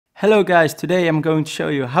Hello guys, today I'm going to show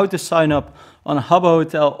you how to sign up on Habbo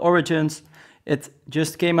Hotel Origins. It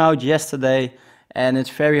just came out yesterday and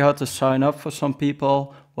it's very hard to sign up for some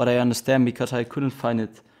people, what I understand, because I couldn't find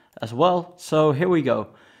it as well. So here we go.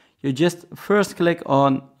 You just first click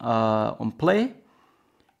on play,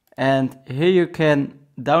 and here you can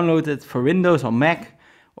download it for Windows or Mac,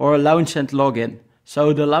 or launch and login.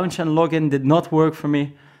 So the launch and login did not work for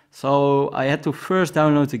me, so I had to first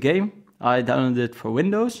download the game. I downloaded it for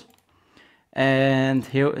Windows, and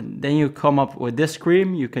here then you come up with this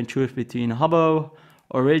screen. You can choose between Habbo,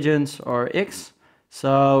 Origins or X.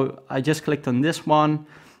 So I just clicked on this one,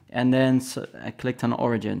 and then I clicked on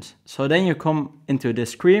Origins. So then you come into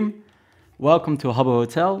this screen. Welcome to Habbo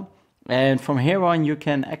Hotel, and from here on you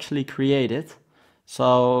can actually create it.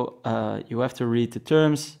 So you have to read the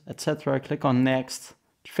terms, etc. Click on next.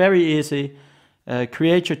 It's very easy.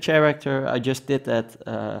 Create your character. I just did that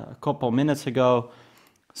a couple minutes ago.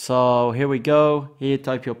 So here we go. Here you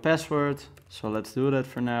type your password. So let's do that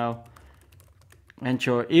for now. And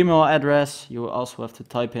your email address. You also have to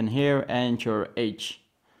type in here, and your age.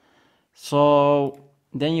 So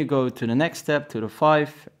then you go to the next step, to the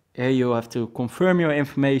 5. Here you have to confirm your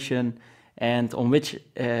information and on which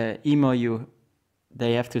email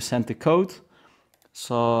they have to send the code.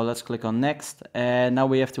 So let's click on next, and now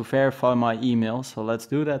we have to verify my email. So let's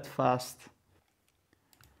do that fast.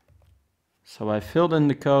 So I filled in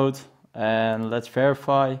the code and let's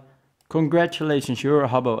verify. Congratulations, you're a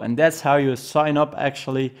Habbo. And that's how you sign up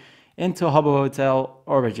actually into Habbo Hotel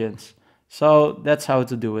Origins. So that's how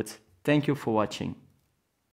to do it. Thank you for watching.